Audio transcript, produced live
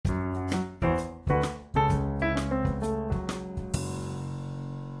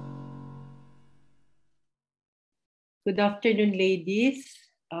Good afternoon, ladies.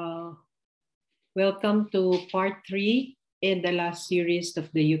 Welcome to part 3 in the last series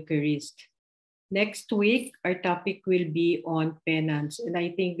of the Eucharist. Next week, our topic will be on penance, and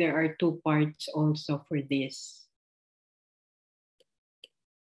I think there are 2 parts also for this.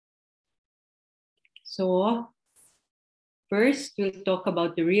 So, first, we'll talk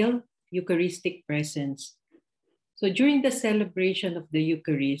about the real Eucharistic presence. So during the celebration of the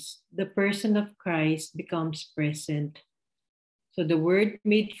Eucharist, the person of Christ becomes present. So the Word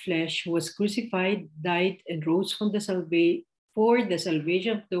made flesh was crucified, died, and rose for the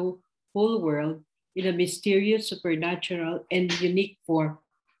salvation of the whole world in a mysterious, supernatural, and unique form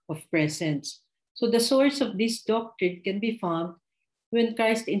of presence. So the source of this doctrine can be found when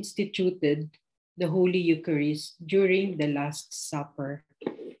Christ instituted the Holy Eucharist during the Last Supper.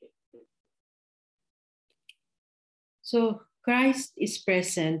 So Christ is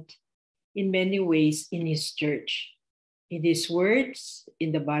present in many ways in his church, in his words,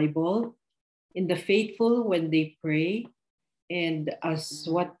 in the Bible, in the faithful when they pray, and as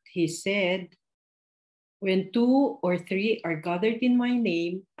what he said, when 2 or 3 are gathered in my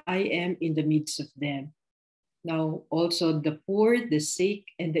name, I am in the midst of them. Now also the poor, the sick,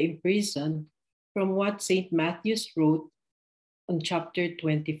 and the imprisoned, from what St. Matthew wrote on chapter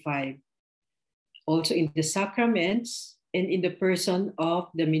 25. Also in the sacraments and in the person of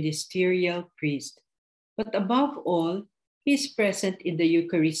the ministerial priest. But above all, he is present in the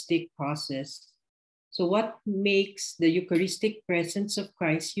Eucharistic process. So what makes the Eucharistic presence of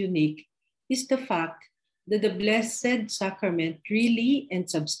Christ unique is the fact that the Blessed Sacrament really and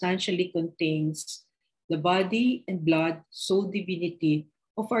substantially contains the body and blood, soul, divinity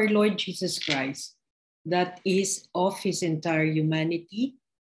of our Lord Jesus Christ, that is of his entire humanity,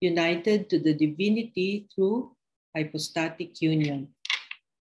 united to the divinity through hypostatic union,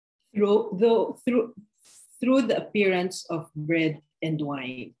 through the appearance of bread and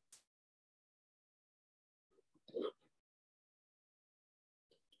wine.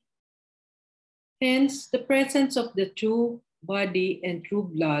 Hence, the presence of the true body and true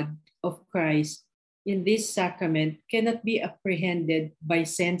blood of Christ in this sacrament cannot be apprehended by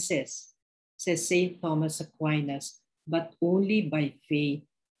senses, says St. Thomas Aquinas, but only by faith.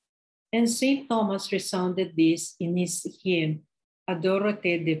 And St. Thomas resounded this in his hymn, Adoro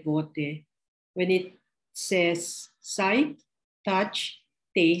te devote, when it says, sight, touch,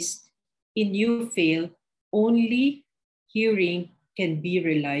 taste, in you fail, only hearing can be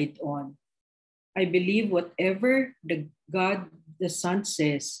relied on. I believe whatever the God the Son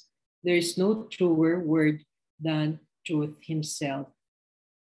says, there is no truer word than truth himself.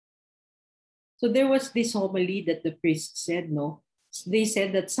 So there was this homily that the priest said, no? They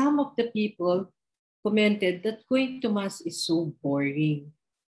said that some of the people commented that going to Mass is so boring.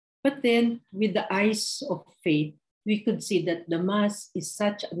 But then with the eyes of faith, we could see that the Mass is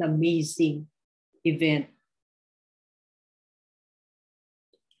such an amazing event.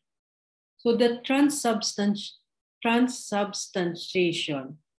 So the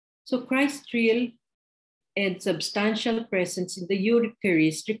transubstantiation. So Christ's real and substantial presence in the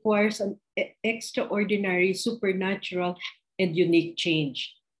Eucharist requires an extraordinary, supernatural, and unique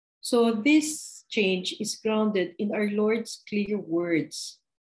change. So this change is grounded in our Lord's clear words.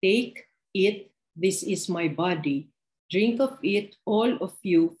 Take, eat, this is my body. Drink of it, all of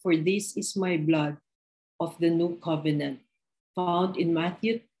you, for this is my blood of the new covenant, found in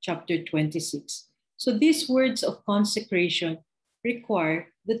Matthew chapter 26. So these words of consecration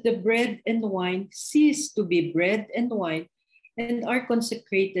require that the bread and wine cease to be bread and wine and are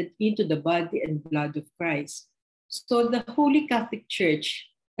consecrated into the body and blood of Christ. So the Holy Catholic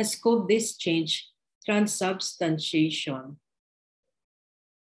Church has called this change transubstantiation.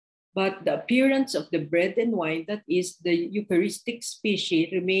 But the appearance of the bread and wine, that is the Eucharistic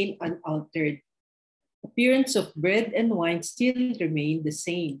species, remain unaltered. Appearance of bread and wine still remain the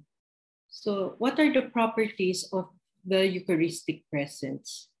same. So what are the properties of the Eucharistic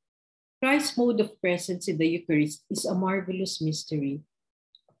presence? Christ's mode of presence in the Eucharist is a marvelous mystery.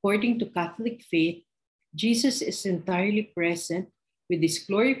 According to Catholic faith, Jesus is entirely present with his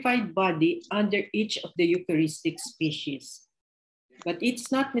glorified body under each of the Eucharistic species. But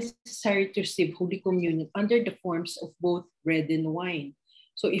it's not necessary to receive Holy Communion under the forms of both bread and wine.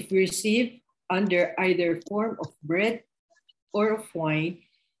 So if we receive under either form of bread or of wine,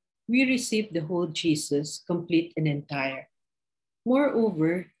 we receive the whole Jesus, complete and entire.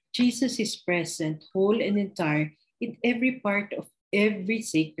 Moreover, Jesus is present, whole and entire, in every part of every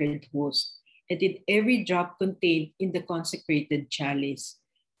sacred host, and in every drop contained in the consecrated chalice.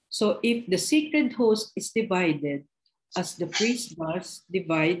 So if the sacred host is divided, as the priest must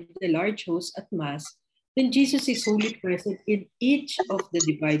divide the large host at Mass, then Jesus is wholly present in each of the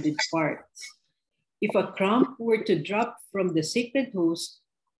divided parts. If a crumb were to drop from the sacred host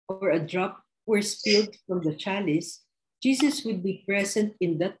or a drop were spilled from the chalice, Jesus would be present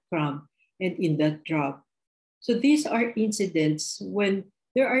in that crumb and in that drop. So these are incidents when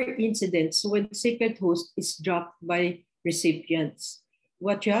there are incidents when sacred host is dropped by recipients.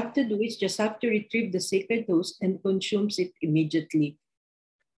 What you have to do is just have to retrieve the sacred host and consumes it immediately.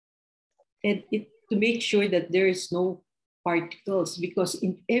 And to make sure that there is no particles, because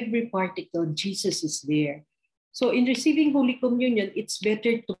in every particle, Jesus is there. So in receiving Holy Communion, it's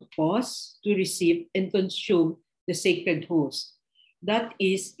better to pause, to receive, and consume the sacred host. That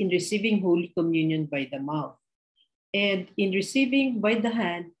is in receiving Holy Communion by the mouth. And in receiving by the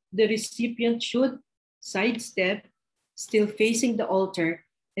hand, the recipient should sidestep, still facing the altar,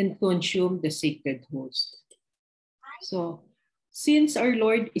 and consume the sacred host. So, since our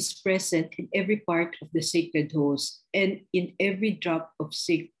Lord is present in every part of the sacred host and in every drop of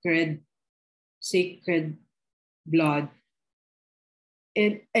sacred blood,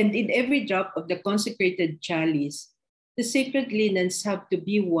 and in every drop of the consecrated chalice, the sacred linens have to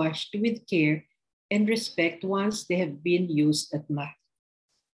be washed with care and respect once they have been used at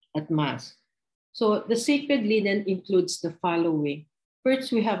Mass. So the sacred linen includes the following.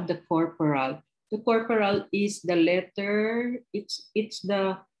 First, we have the corporal. The corporal is the letter, it's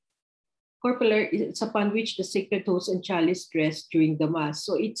the corporal, it's upon which the sacred host and chalice rest during the Mass.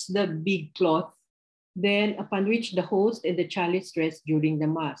 So it's the big cloth, then upon which the host and the chalice rest during the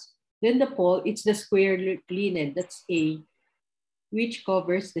Mass. Then the pall, it's the square linen, that's A, which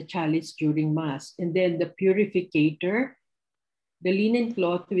covers the chalice during Mass. And then the purificator, the linen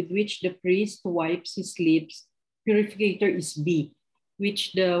cloth with which the priest wipes his lips. Purificator is B,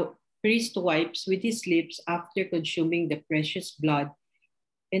 which the priest wipes with his lips after consuming the precious blood,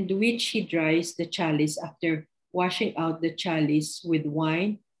 and which he dries the chalice after washing out the chalice with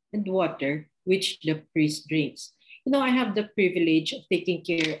wine and water, which the priest drinks. You know, I have the privilege of taking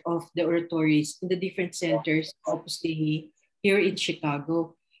care of the oratories in the different centers of Opus Dei here in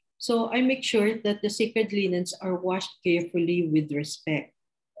Chicago. So I make sure that the sacred linens are washed carefully with respect.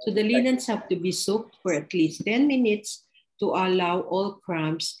 So the linens have to be soaked for at least 10 minutes to allow all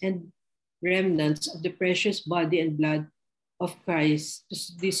crumbs and remnants of the precious body and blood of Christ to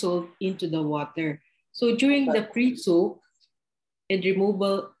dissolve into the water. So during the pre-soak and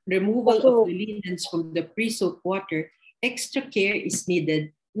removal of the linens from the pre-soak water, extra care is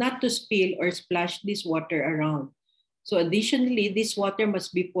needed not to spill or splash this water around. So additionally, this water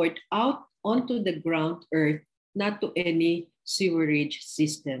must be poured out onto the ground earth, not to any sewerage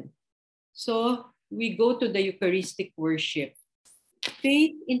system. So we go to the Eucharistic worship.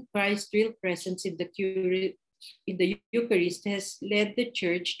 Faith in Christ's real presence in the Eucharist has led the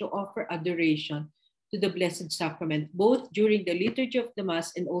Church to offer adoration to the Blessed Sacrament, both during the liturgy of the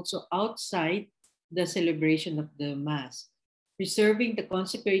Mass and also outside the celebration of the Mass, preserving the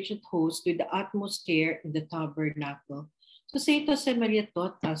consecration host with the utmost care in the tabernacle. So Saint Josemaria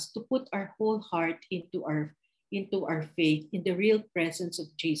taught us to put our whole heart into our faith in the real presence of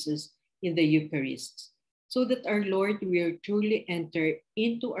Jesus in the Eucharist, so that our Lord will truly enter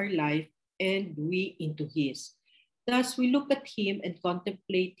into our life and we into His. Thus, we look at Him and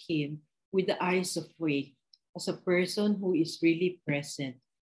contemplate Him with the eyes of faith as a person who is really present.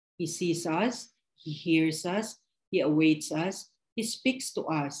 He sees us, He hears us, He awaits us, He speaks to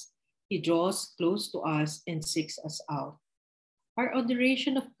us, He draws close to us and seeks us out. Our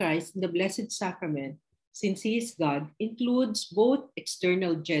adoration of Christ in the Blessed Sacrament, since He is God, includes both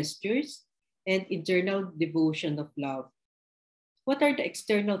external gestures and internal devotion of love. What are the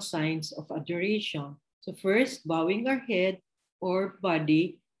external signs of adoration? So first, bowing our head or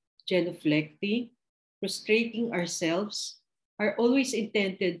body, genuflecting, prostrating ourselves, are always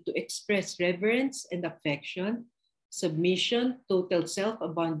intended to express reverence and affection, submission, total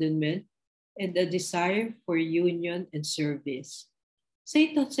self-abandonment, and a desire for union and service.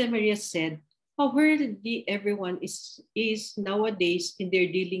 Saint Josemaria said, how worldly everyone is nowadays in their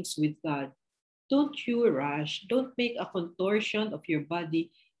dealings with God. Don't you rush, don't make a contortion of your body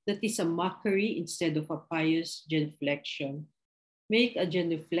that is a mockery instead of a pious genuflection. Make a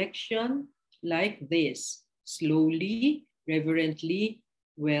genuflection like this, slowly, reverently,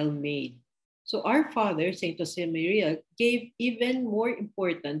 well made. So our Father, Saint Josemaria, gave even more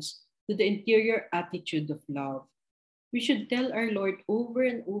importance to the interior attitude of love. We should tell our Lord over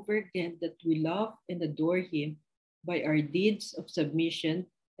and over again that we love and adore Him by our deeds of submission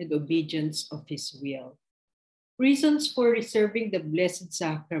and obedience of His will. Reasons for reserving the Blessed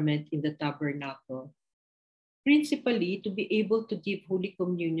Sacrament in the tabernacle. principally to be able to give Holy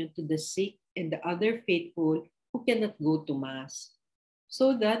Communion to the sick and the other faithful who cannot go to Mass,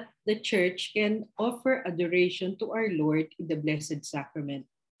 so that the Church can offer adoration to our Lord in the Blessed Sacrament,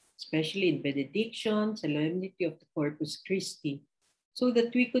 especially in benediction, solemnity of the Corpus Christi, so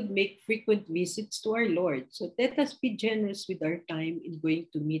that we could make frequent visits to our Lord. So let us be generous with our time in going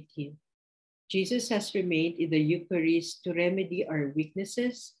to meet Him. Jesus has remained in the Eucharist to remedy our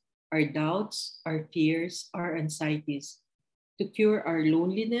weaknesses, our doubts, our fears, our anxieties, to cure our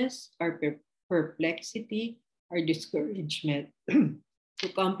loneliness, our perplexity, our discouragement, to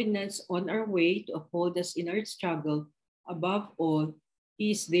accompany us on our way, to uphold us in our struggle. Above all,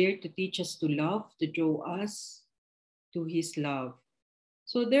 He is there to teach us to love, to draw us to His love.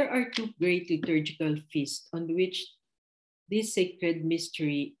 So there are two great liturgical feasts on which this sacred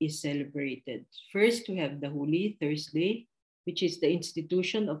mystery is celebrated. First, we have the Holy Thursday, which is the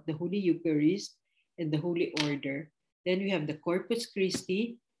institution of the Holy Eucharist and the Holy Order. Then we have the Corpus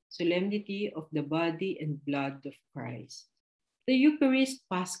Christi, solemnity of the body and blood of Christ. The Eucharist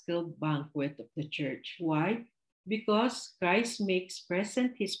Paschal banquet of the Church. Why? Because Christ makes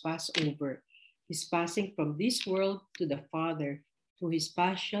present His Passover, His passing from this world to the Father through His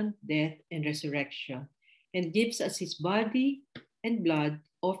passion, death, and resurrection, and gives us His body and blood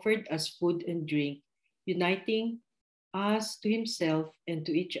offered as food and drink, uniting us to Himself and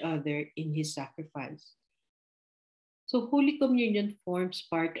to each other in His sacrifice. So Holy Communion forms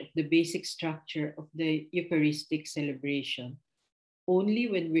part of the basic structure of the Eucharistic celebration. Only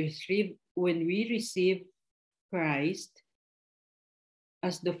when we receive Christ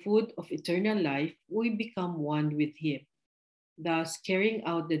as the food of eternal life, we become one with Him, thus carrying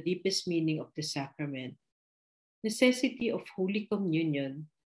out the deepest meaning of the sacrament. Necessity of Holy Communion.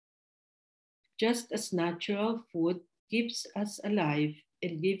 Just as natural food keeps us alive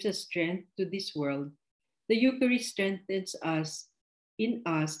and gives us strength to this world, the Eucharist strengthens in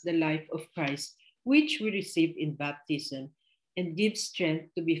us the life of Christ, which we receive in baptism, and gives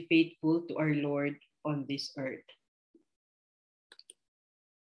strength to be faithful to our Lord on this earth.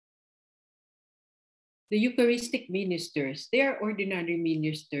 The Eucharistic ministers, they are ordinary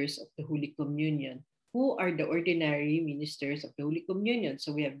ministers of the Holy Communion. Who are the ordinary ministers of the Holy Communion?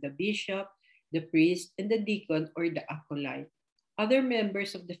 So we have the bishop, the priest, and the deacon or the acolyte. Other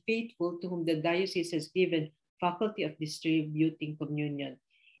members of the faithful to whom the diocese has given faculty of distributing communion.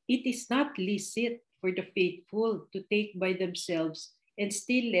 It is not licit for the faithful to take by themselves and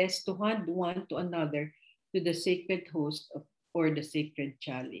still less to hand one to another to the sacred host or the sacred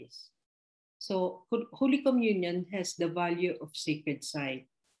chalice. So Holy Communion has the value of sacred sign,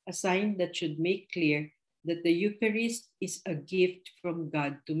 a sign that should make clear that the Eucharist is a gift from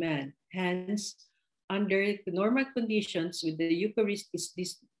God to man. Hence, under the normal conditions, when the Eucharist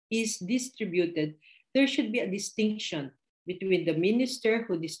is distributed, there should be a distinction between the minister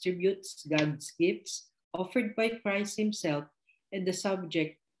who distributes God's gifts offered by Christ Himself and the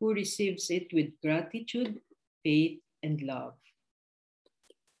subject who receives it with gratitude, faith, and love.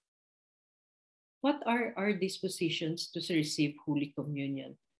 What are our dispositions to receive Holy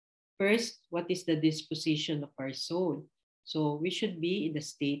Communion? First, what is the disposition of our soul? So we should be in the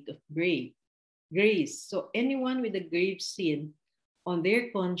state of grace. So anyone with a grave sin on their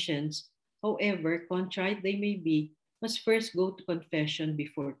conscience, however contrite they may be, must first go to confession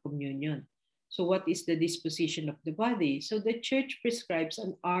before communion. So what is the disposition of the body? So the Church prescribes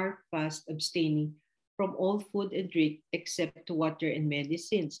an hour fast abstaining from all food and drink except water and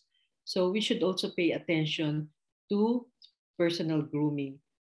medicines. So we should also pay attention to personal grooming,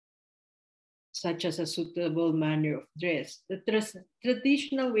 such as a suitable manner of dress. The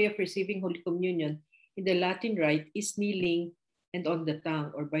traditional way of receiving Holy Communion in the Latin Rite is kneeling and on the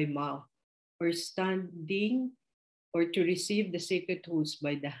tongue or by mouth, or standing or to receive the sacred host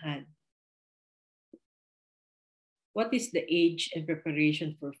by the hand. What is the age and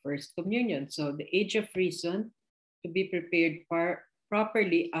preparation for First Communion? So the age of reason to be prepared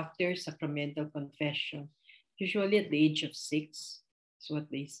properly after sacramental confession, usually at the age of 6, is what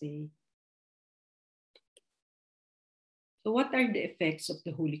they say. So what are the effects of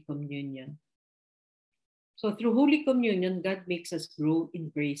the Holy Communion? So through Holy Communion, God makes us grow in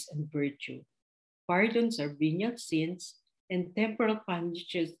grace and virtue, pardons our venial sins, and temporal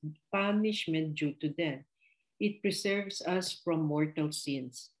punishment due to them. It preserves us from mortal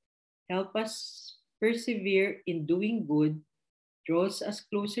sins, help us persevere in doing good, draws us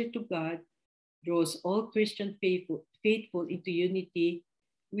closer to God, draws all Christian faithful into unity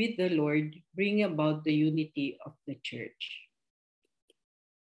with the Lord, bring about the unity of the Church.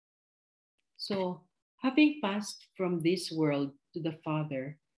 So, having passed from this world to the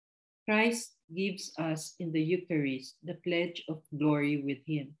Father, Christ gives us in the Eucharist the pledge of glory with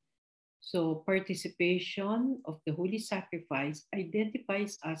Him. So, participation of the Holy Sacrifice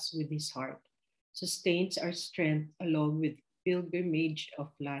identifies us with His heart, sustains our strength along with pilgrimage of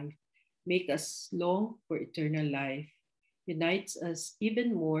life, make us long for eternal life, unites us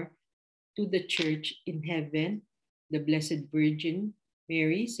even more to the Church in heaven, the Blessed Virgin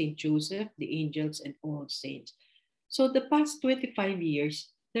Mary, Saint Joseph, the angels, and all saints. So, the past 25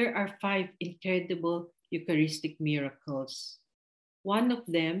 years, there are five incredible Eucharistic miracles. One of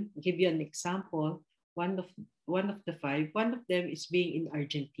them, give you an example, one of the five, one of them is being in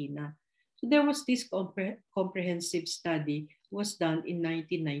Argentina. So there was this comprehensive study was done in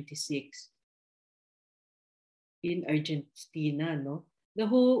 1996 in Argentina, no? The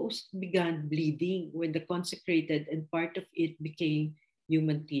host began bleeding when the consecrated and part of it became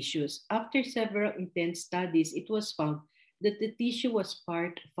human tissues. After several intense studies, it was found that the tissue was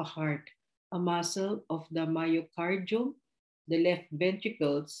part of a heart, a muscle of the myocardium, the left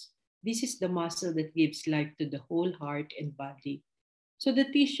ventricles. This is the muscle that gives life to the whole heart and body. So the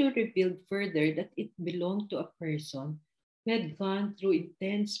tissue revealed further that it belonged to a person who had gone through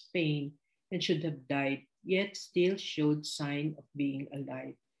intense pain and should have died, yet still showed sign of being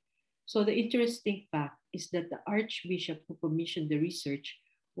alive. So the interesting fact is that the Archbishop who commissioned the research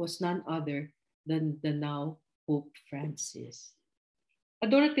was none other than the now Pope Francis.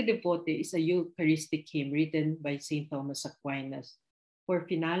 Adora Te Devote is a Eucharistic hymn written by St. Thomas Aquinas. For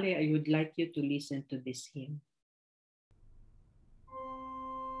finale, I would like you to listen to this hymn.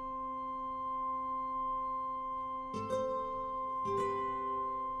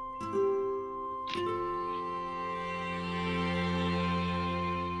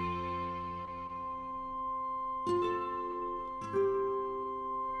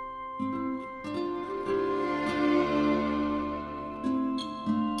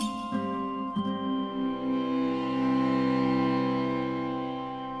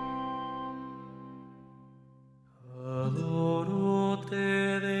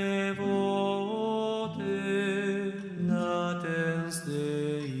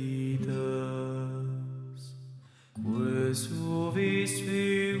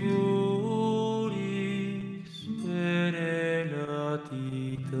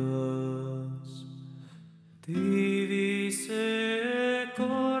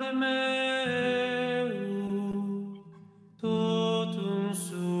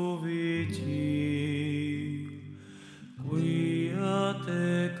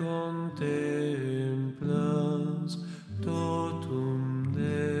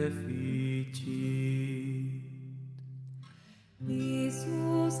 Isu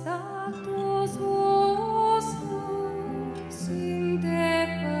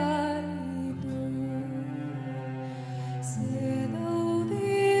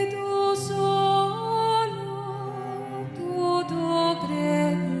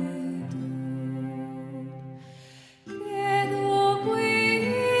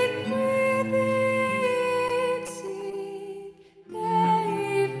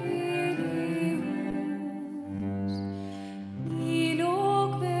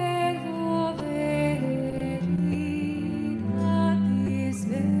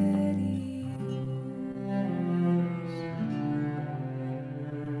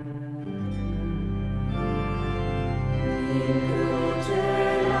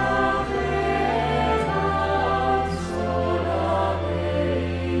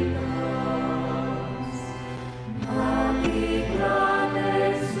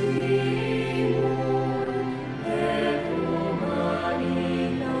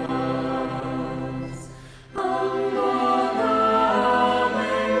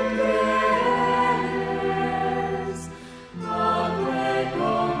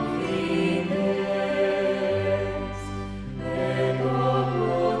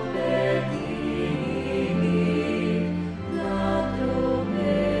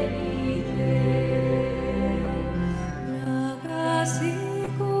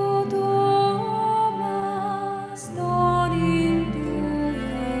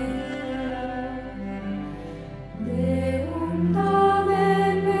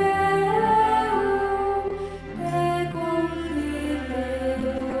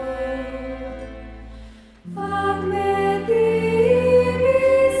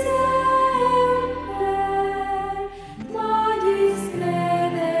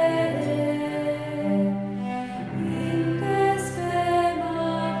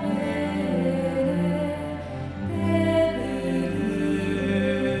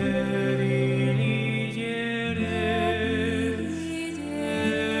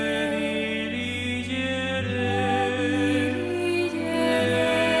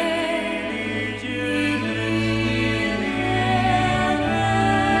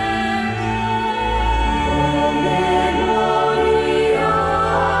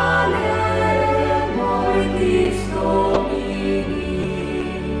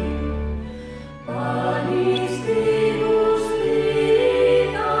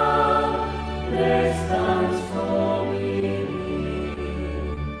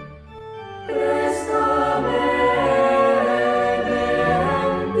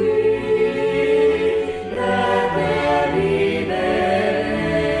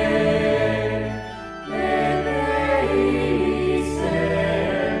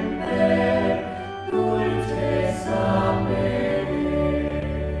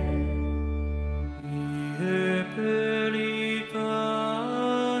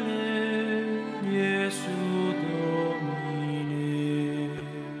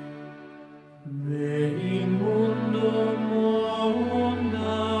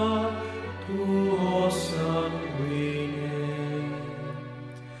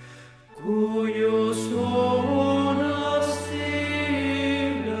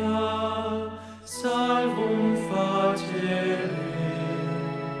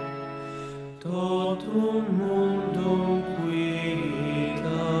totum